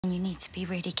You need to be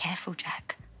really careful,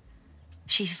 Jack.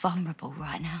 She's vulnerable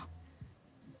right now.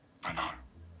 I know.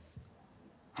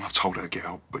 And I've told her to get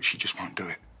help, but she just won't do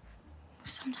it.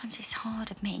 Sometimes it's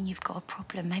hard admitting you've got a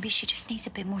problem. Maybe she just needs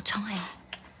a bit more time.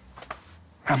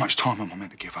 How much time am I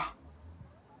meant to give her?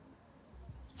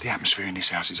 The atmosphere in this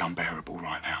house is unbearable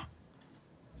right now.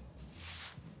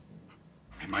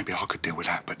 I mean, maybe I could deal with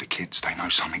that, but the kids, they know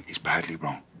something is badly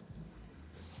wrong.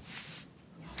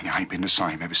 And it ain't been the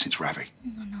same ever since Ravi.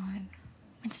 I know.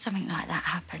 When something like that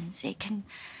happens, it can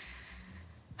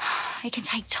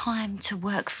take time to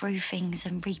work through things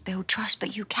and rebuild trust,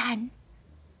 but you can.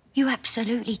 You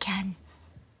absolutely can.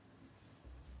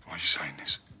 Why are you saying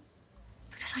this?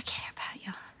 Because I care about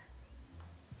you.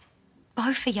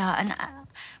 Both of you, and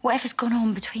whatever's gone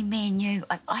on between me and you,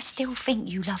 I still think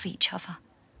you love each other.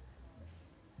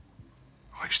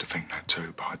 I used to think that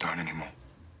too, but I don't anymore.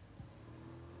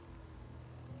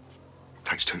 It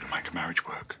takes two to make a marriage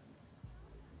work.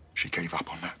 She gave up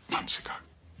on that months ago.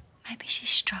 Maybe she's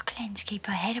struggling to keep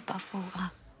her head above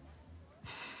water.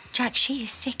 Jack, she is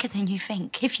sicker than you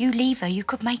think. If you leave her, you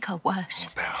could make her worse.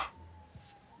 Or better.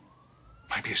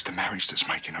 Maybe it's the marriage that's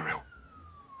making her ill.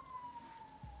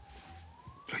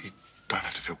 Look, you don't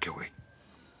have to feel guilty.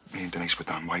 Me and Denise were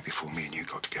done way before me and you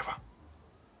got together.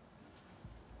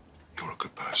 You're a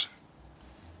good person.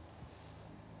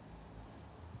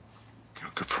 You're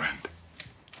a good friend.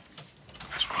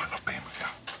 That's why I love being with you.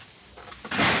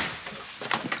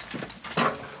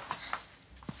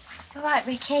 All right,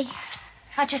 Ricky.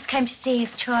 I just came to see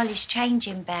if Charlie's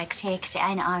changing bag's here, because it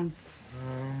ain't at home.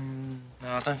 No,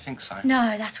 I don't think so.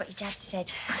 No, that's what your dad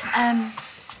said. Right,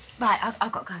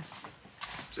 I've got to go.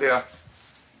 See ya.